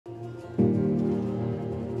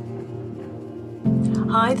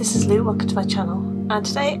Hi, this is Lou, welcome to my channel, and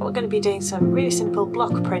today we're going to be doing some really simple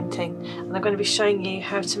block printing, and I'm going to be showing you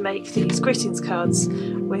how to make these greetings cards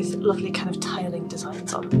with lovely kind of tiling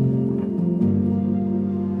designs on them.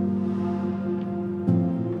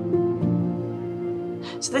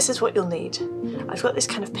 So this is what you'll need. I've got this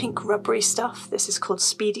kind of pink rubbery stuff. This is called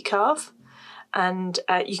Speedy Carve, and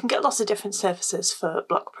you can get lots of different surfaces for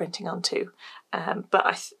block printing onto, but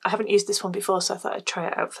I haven't used this one before, so I thought I'd try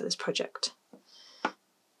it out for this project.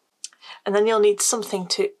 And then you'll need something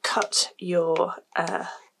to cut your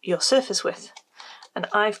surface with. And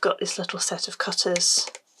I've got this little set of cutters.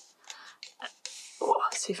 Oh,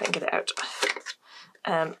 let's see if I can get it out.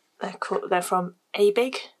 They're from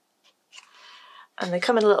Abig. And they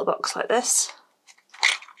come in a little box like this.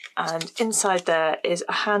 And inside there is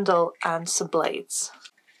a handle and some blades.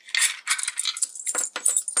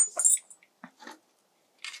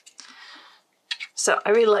 So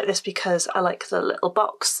I really like this because I like the little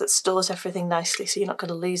box that stores everything nicely, so you're not going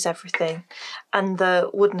to lose everything. And the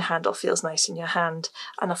wooden handle feels nice in your hand.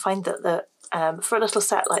 And I find that for a little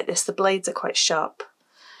set like this, the blades are quite sharp.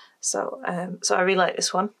 So I really like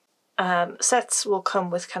this one. Sets will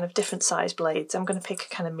come with kind of different size blades. I'm going to pick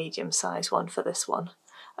a kind of medium size one for this one.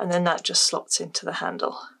 And then that just slots into the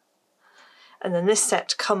handle. And then this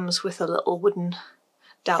set comes with a little wooden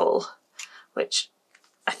dowel, which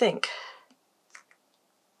I think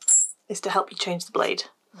is to help you change the blade.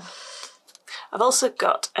 I've also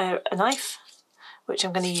got a knife, which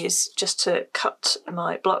I'm going to use just to cut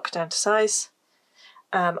my block down to size.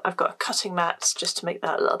 I've got a cutting mat just to make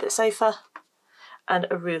that a little bit safer, and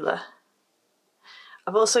a ruler.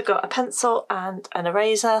 I've also got a pencil and an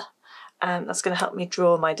eraser, that's going to help me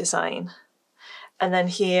draw my design. And then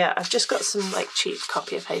here I've just got some like cheap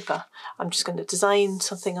copy of paper. I'm just going to design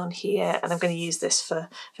something on here, and I'm going to use this for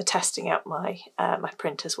testing out my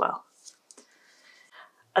print as well.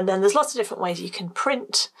 And then there's lots of different ways you can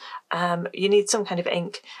print. You need some kind of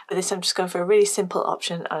ink. For this I'm just going for a really simple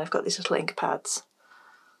option, and I've got these little ink pads.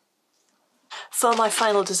 For my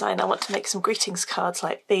final design I want to make some greetings cards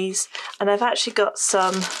like these, and I've actually got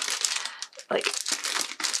some like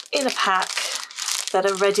in a pack that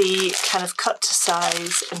are ready, kind of cut to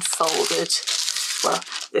size and folded. Well,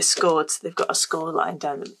 they're scored, so they've got a score line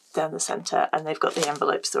down the centre, and they've got the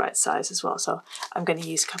envelopes the right size as well, so I'm going to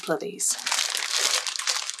use a couple of these.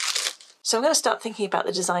 So I'm going to start thinking about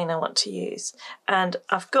the design I want to use, and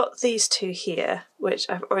I've got these two here which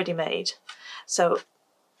I've already made. So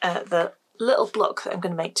the little block that I'm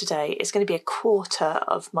going to make today is going to be a quarter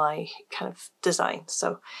of my kind of design.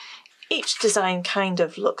 So each design kind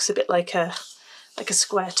of looks a bit like a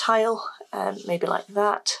square tile, maybe like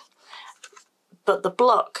that, but the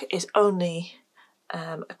block is only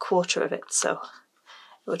a quarter of it, so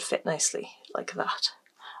it would fit nicely like that.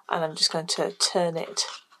 And I'm just going to turn it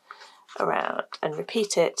around and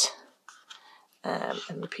repeat it there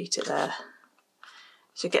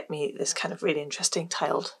to get me this kind of really interesting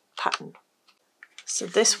tiled pattern. So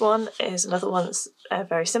this one is another one that's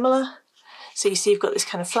very similar. So you see you've got this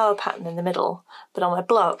kind of flower pattern in the middle, but on my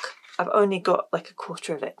block I've only got like a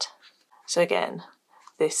quarter of it. So again,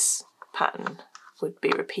 this pattern would be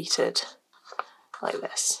repeated like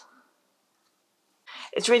this.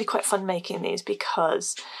 It's really quite fun making these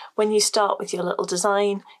because when you start with your little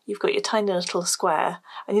design, you've got your tiny little square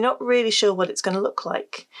and you're not really sure what it's going to look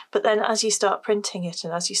like. But then as you start printing it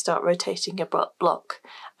and as you start rotating your block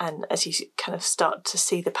and as you kind of start to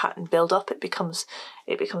see the pattern build up, it becomes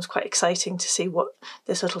quite exciting to see what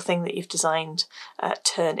this little thing that you've designed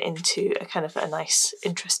turn into a kind of a nice,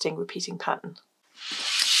 interesting repeating pattern.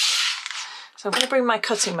 So I'm going to bring my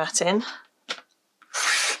cutting mat in.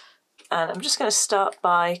 And I'm just going to start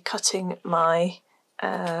by cutting my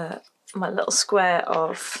my little square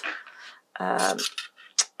of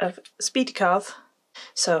Speedy Carve.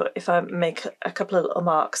 So if I make a couple of little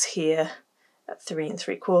marks here at 3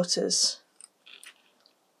 3/4,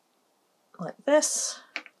 like this,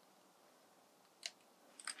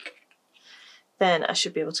 then I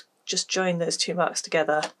should be able to just join those two marks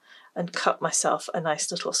together and cut myself a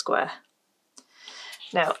nice little square.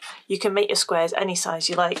 Now, you can make your squares any size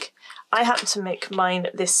you like. I happen to make mine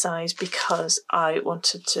this size because I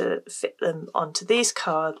wanted to fit them onto these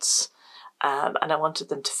cards, and I wanted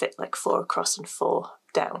them to fit like 4 across and 4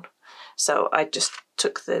 down. So I just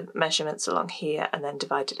took the measurements along here and then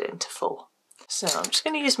divided it into 4. So I'm just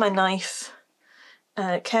going to use my knife,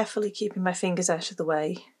 carefully keeping my fingers out of the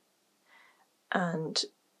way, and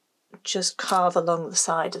just carve along the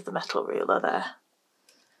side of the metal ruler there.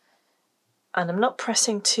 And I'm not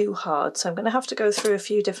pressing too hard, so I'm going to have to go through a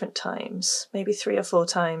few different times, maybe 3 or 4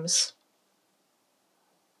 times.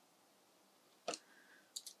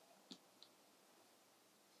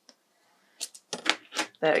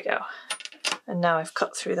 There we go. And now I've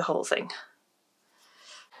cut through the whole thing.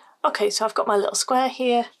 Okay, so I've got my little square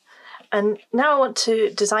here, and now I want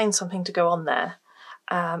to design something to go on there.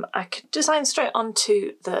 I could design straight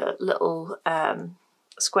onto the little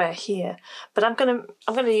square here, but I'm gonna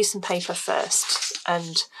use some paper first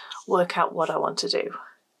and work out what I want to do.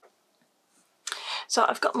 So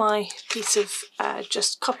I've got my piece of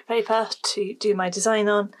just copy paper to do my design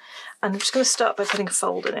on, and I'm just going to start by putting a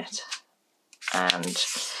fold in it. And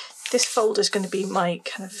this fold is going to be my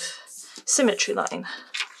kind of symmetry line.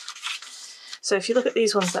 So if you look at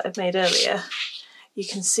these ones that I've made earlier, you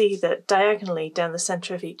can see that diagonally down the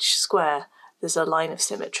centre of each square there's a line of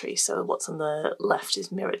symmetry, so what's on the left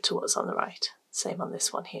is mirrored to what's on the right. Same on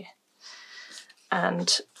this one here.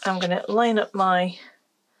 And I'm going to line up my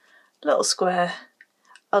little square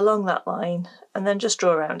along that line and then just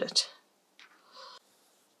draw around it.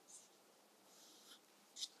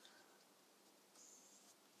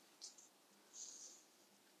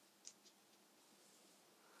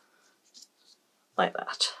 Like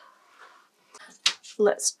that.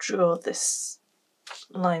 Let's draw this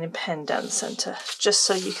line and pen down the centre, just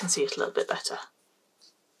so you can see it a little bit better.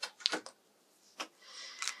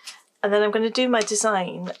 And then I'm going to do my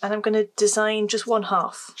design, and I'm going to design just one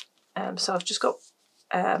half. So I've just got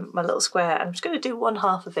my little square, and I'm just going to do one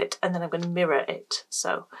half of it, and then I'm going to mirror it.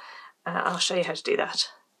 So I'll show you how to do that.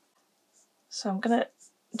 So I'm going to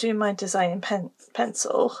do my design in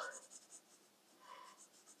pencil,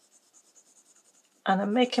 and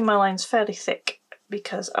I'm making my lines fairly thick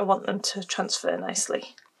because I want them to transfer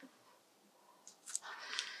nicely.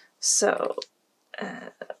 So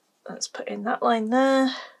let's put in that line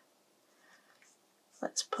there.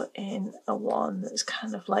 Let's put in a one that's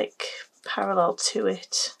kind of like parallel to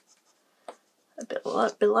it, a bit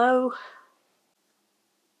below.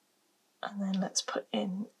 And then let's put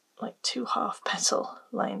in like two half petal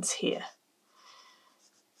lines here,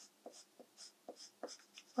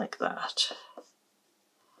 like that.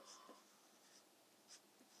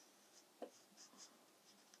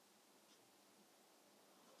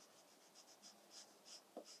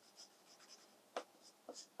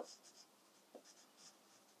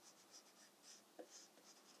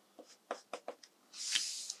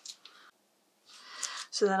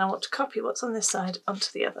 So then I want to copy what's on this side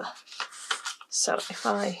onto the other. So if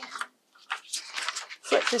I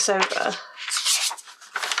flip this over,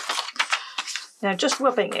 now just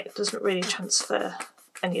rubbing it doesn't really transfer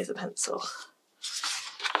any of the pencil.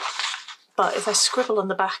 But if I scribble on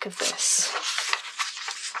the back of this,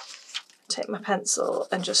 take my pencil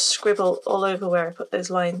and just scribble all over where I put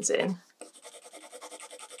those lines in,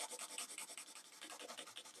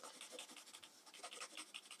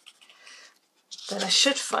 then I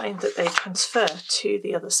should find that they transfer to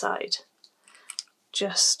the other side,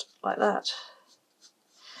 just like that.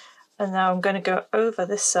 And now I'm going to go over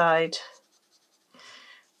this side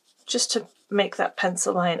just to make that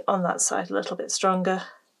pencil line on that side a little bit stronger.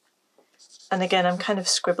 And again, I'm kind of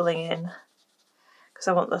scribbling in because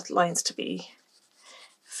I want the lines to be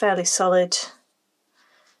fairly solid.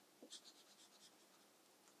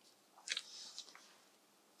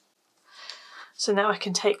 So now I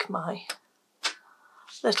can take my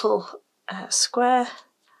little square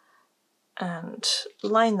and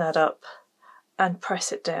line that up and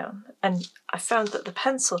press it down, and I found that the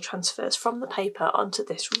pencil transfers from the paper onto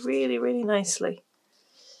this really, really nicely.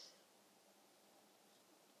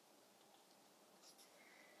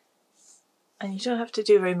 And you don't have to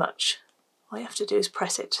do very much. All you have to do is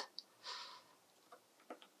press it.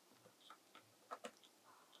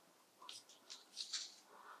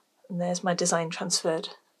 And there's my design transferred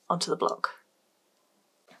onto the block.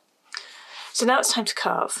 So now it's time to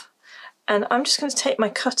carve, and I'm just going to take my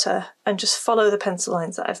cutter and just follow the pencil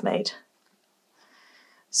lines that I've made.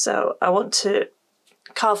 So I want to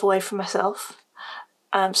carve away from myself,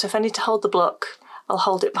 so if I need to hold the block, I'll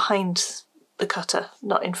hold it behind the cutter,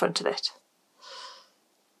 not in front of it.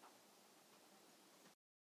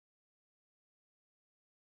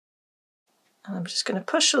 And I'm just going to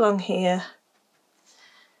push along here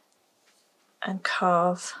and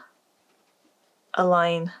carve a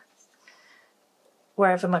line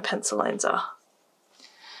wherever my pencil lines are.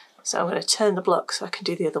 So I'm going to turn the block so I can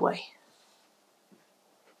do the other way.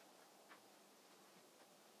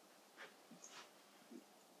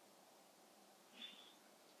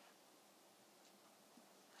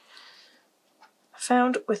 I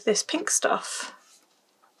found with this pink stuff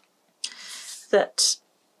that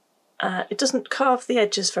it doesn't carve the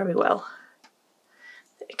edges very well.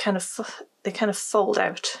 They kind of fold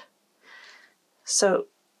out. So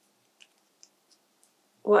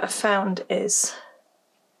what I found is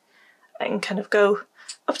I can kind of go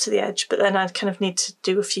up to the edge, but then I'd kind of need to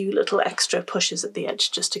do a few little extra pushes at the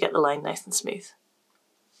edge just to get the line nice and smooth.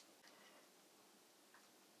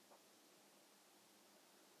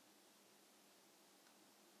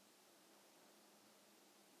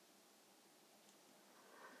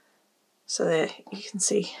 So there you can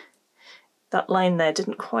see that line there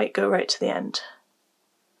didn't quite go right to the end.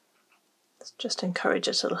 Let's just encourage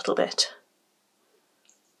it a little bit.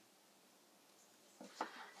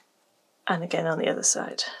 And again on the other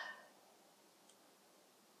side.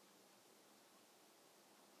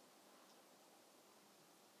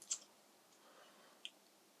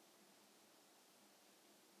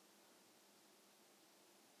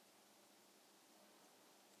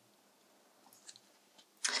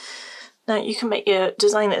 Now you can make your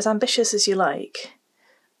design as ambitious as you like,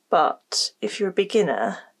 but if you're a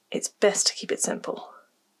beginner, it's best to keep it simple.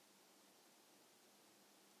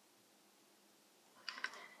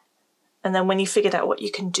 And then when you figured out what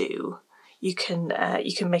you can do, you can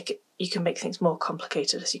make things more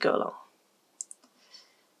complicated as you go along.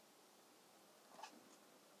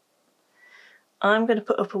 I'm going to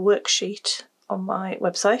put up a worksheet on my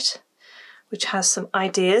website which has some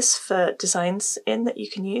ideas for designs in that you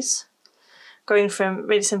can use, going from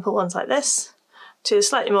really simple ones like this to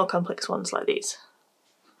slightly more complex ones like these.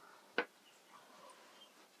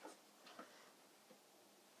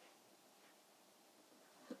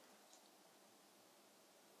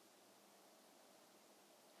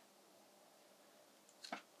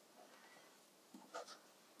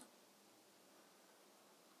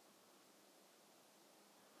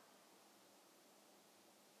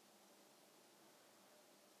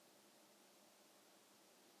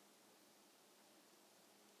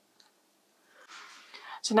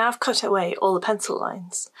 So now I've cut away all the pencil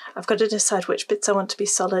lines. I've got to decide which bits I want to be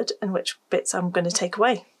solid and which bits I'm going to take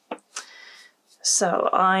away. So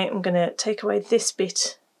I'm going to take away this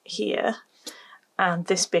bit here and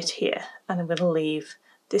this bit here, and I'm going to leave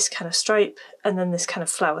this kind of stripe and then this kind of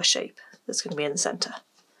flower shape that's going to be in the centre.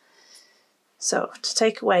 So to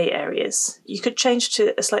take away areas, you could change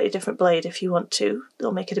to a slightly different blade if you want to,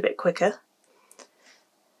 it'll make it a bit quicker.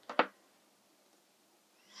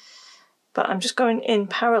 But I'm just going in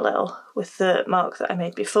parallel with the mark that I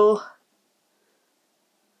made before.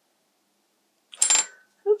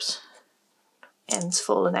 Oops, end's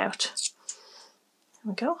fallen out.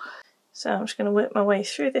 There we go. So I'm just going to work my way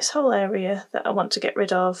through this whole area that I want to get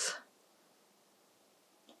rid of.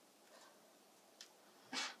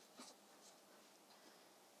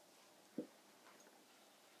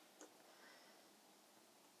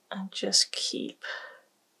 And just keep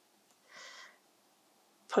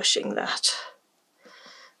pushing that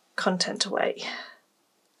content away.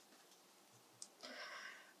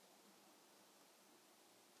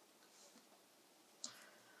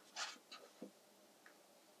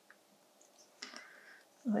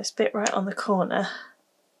 And this bit right on the corner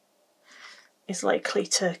is likely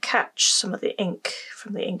to catch some of the ink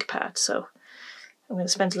from the ink pad, so I'm going to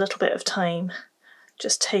spend a little bit of time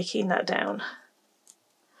just taking that down.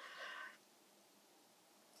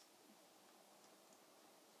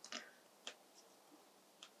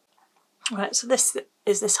 Right, so this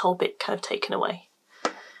is this whole bit kind of taken away.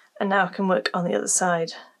 And now I can work on the other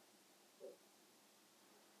side.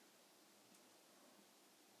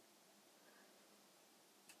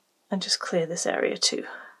 And just clear this area too.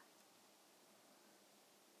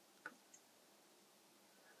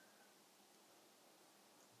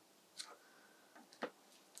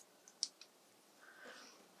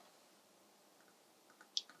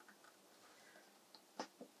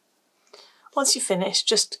 Once you finish,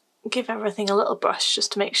 just give everything a little brush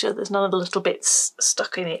just to make sure there's none of the little bits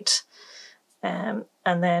stuck in it. And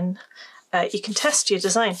then you can test your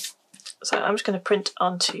design. So I'm just going to print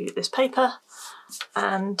onto this paper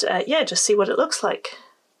and yeah, just see what it looks like.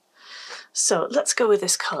 So let's go with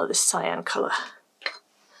this colour, this cyan colour.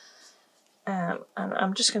 And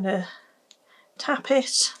I'm just going to tap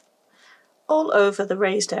it all over the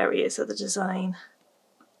raised areas of the design.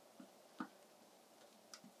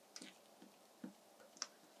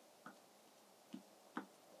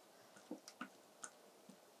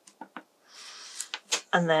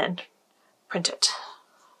 And then print it.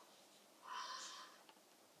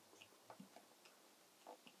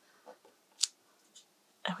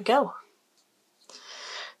 There we go.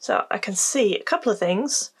 So I can see a couple of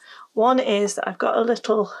things. One is that I've got a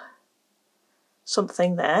little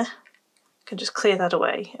something there. I can just clear that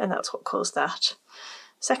away, and that's what caused that.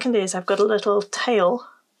 Second is I've got a little tail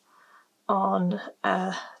on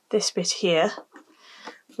this bit here,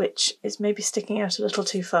 which is maybe sticking out a little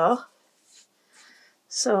too far.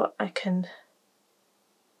 So I can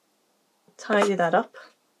tidy that up.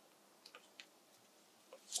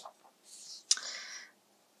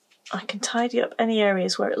 I can tidy up any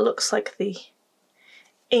areas where it looks like the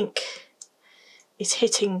ink is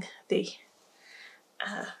hitting the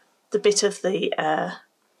bit of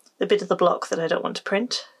the block that I don't want to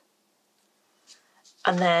print.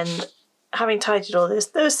 And then, having tidied all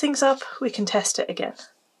those things up, we can test it again.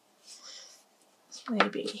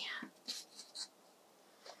 Maybe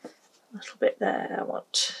a little bit there I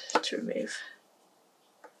want to remove.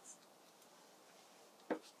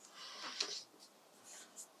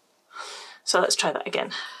 So let's try that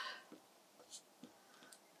again.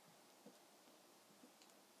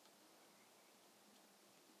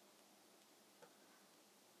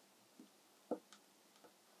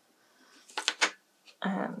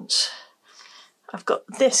 And I've got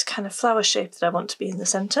this kind of flower shape that I want to be in the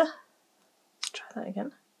centre. Try that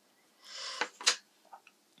again.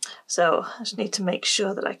 So I just need to make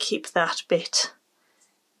sure that I keep that bit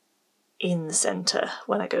in the centre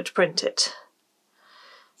when I go to print it.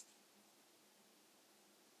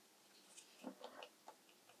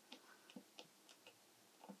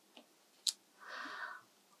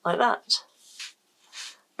 Like that.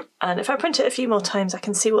 And if I print it a few more times, I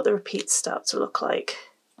can see what the repeats start to look like.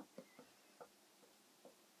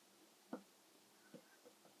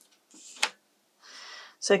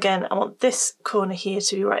 So again, I want this corner here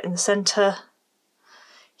to be right in the centre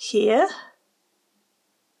here.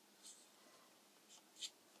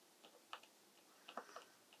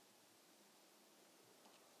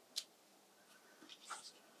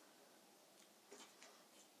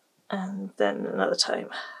 And then another time.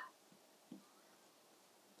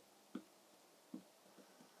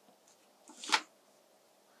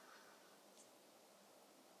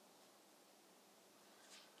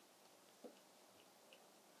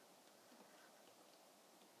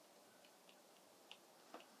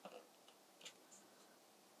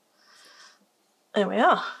 There we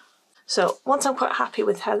are. So once I'm quite happy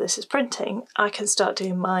with how this is printing, I can start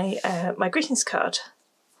doing my my greetings card.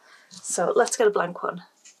 So let's get a blank one.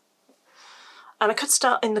 And I could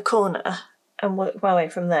start in the corner and work my way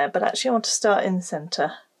from there, but actually I want to start in the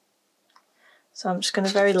centre. So I'm just going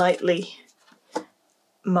to very lightly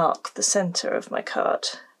mark the centre of my card.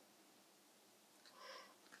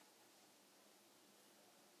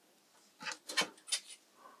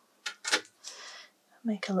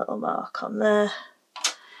 Make a little mark on there,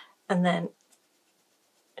 and then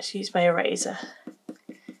just use my eraser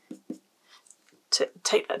to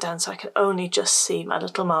take that down so I can only just see my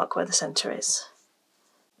little mark where the centre is.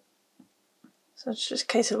 So it's just a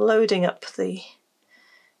case of loading up the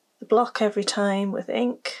block every time with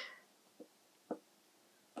ink.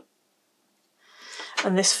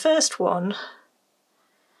 And this first one,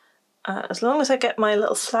 as long as I get my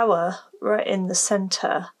little flower right in the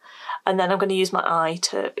centre, and then I'm going to use my eye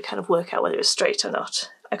to kind of work out whether it's straight or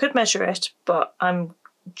not. I could measure it, but I'm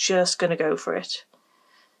just going to go for it.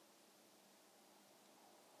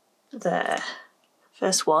 There.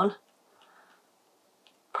 First one.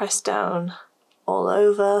 Press down all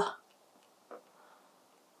over.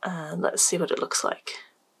 And let's see what it looks like.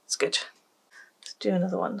 It's good. Let's do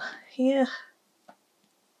another one here.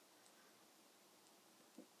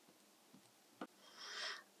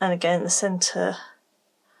 And again, the centre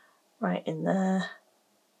right in there.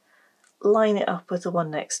 Line it up with the one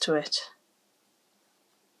next to it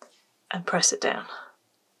and press it down.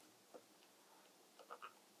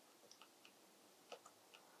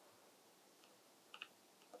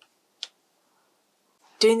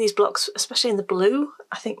 Doing these blocks, especially in the blue,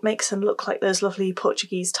 I think makes them look like those lovely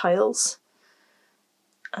Portuguese tiles.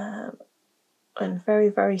 And very,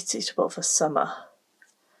 very suitable for summer.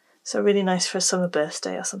 So really nice for a summer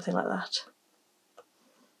birthday or something like that.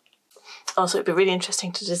 Also, it'd be really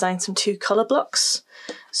interesting to design some 2 colour blocks.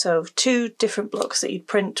 So 2 different blocks that you'd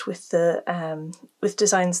print with the with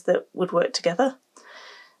designs that would work together.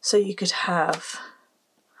 So you could have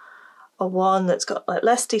a one that's got like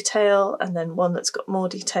less detail, and then one that's got more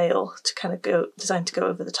detail to kind of go designed to go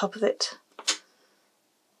over the top of it.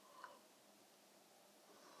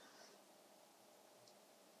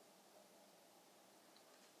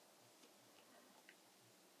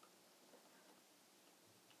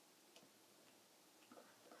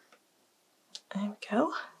 There we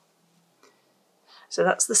go. So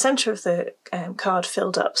that's the centre of the card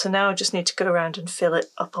filled up. So now I just need to go around and fill it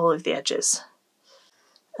up all of the edges.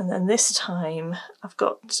 And then this time I've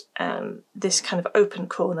got this kind of open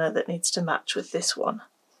corner that needs to match with this one.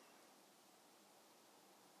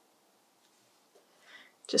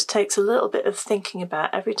 Just takes a little bit of thinking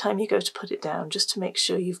about every time you go to put it down, just to make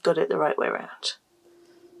sure you've got it the right way around.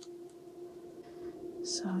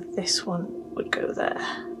 So this one would go there.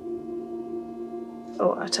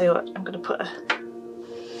 Oh, I'll tell you what, I'm going to put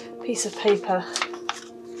piece of paper. I'm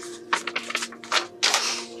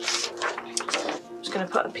just going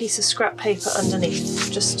to put a piece of scrap paper underneath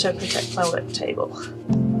just to protect my work table.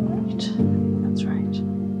 Right, that's right.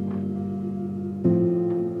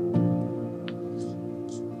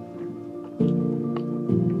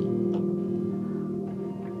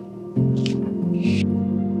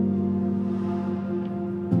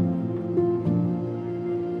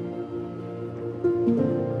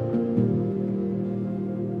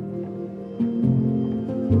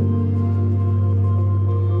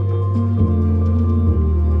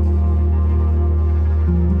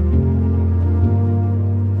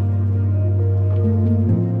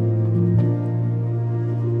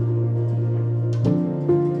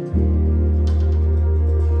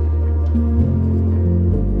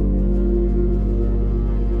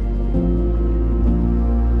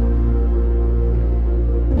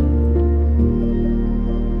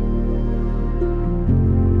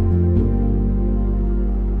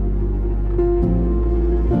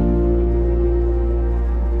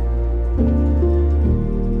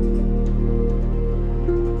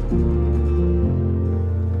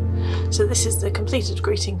 So this is the completed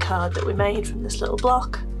greeting card that we made from this little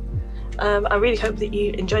block. I really hope that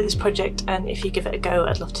you enjoy this project, and if you give it a go,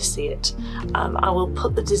 I'd love to see it. I will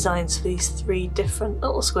put the designs for these 3 different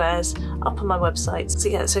little squares up on my website. So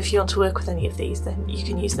yeah, so if you want to work with any of these, then you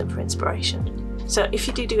can use them for inspiration. So if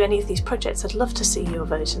you do any of these projects, I'd love to see your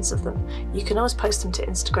versions of them. You can always post them to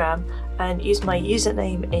Instagram and use my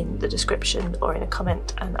username in the description or in a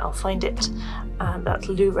comment and I'll find it. That's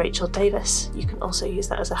Lou Rachel Davis. You can also use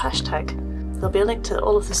that as a hashtag. There'll be a link to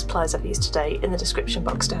all of the supplies I've used today in the description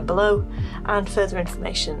box down below and further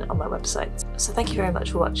information on my website. So thank you very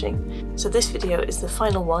much for watching. So this video is the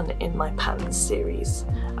final one in my patterns series.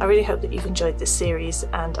 I really hope that you've enjoyed this series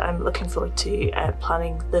and I'm looking forward to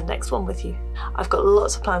planning the next one with you. I've got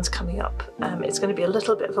lots of plans coming up. It's going to be a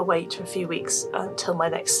little bit of a wait for a few weeks until my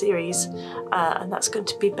next series and that's going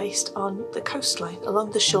to be based on the coastline,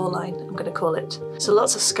 along the shoreline I'm going to call it. So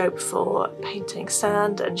lots of scope for painting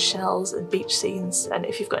sand and shells and beach scenes, and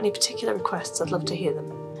if you've got any particular requests I'd love to hear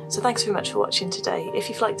them. So thanks very much for watching today. If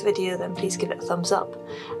you've liked the video then please give it a thumbs up,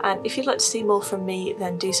 and if you'd like to see more from me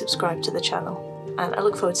then do subscribe to the channel, and I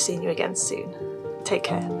look forward to seeing you again soon. Take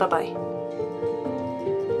care, bye bye.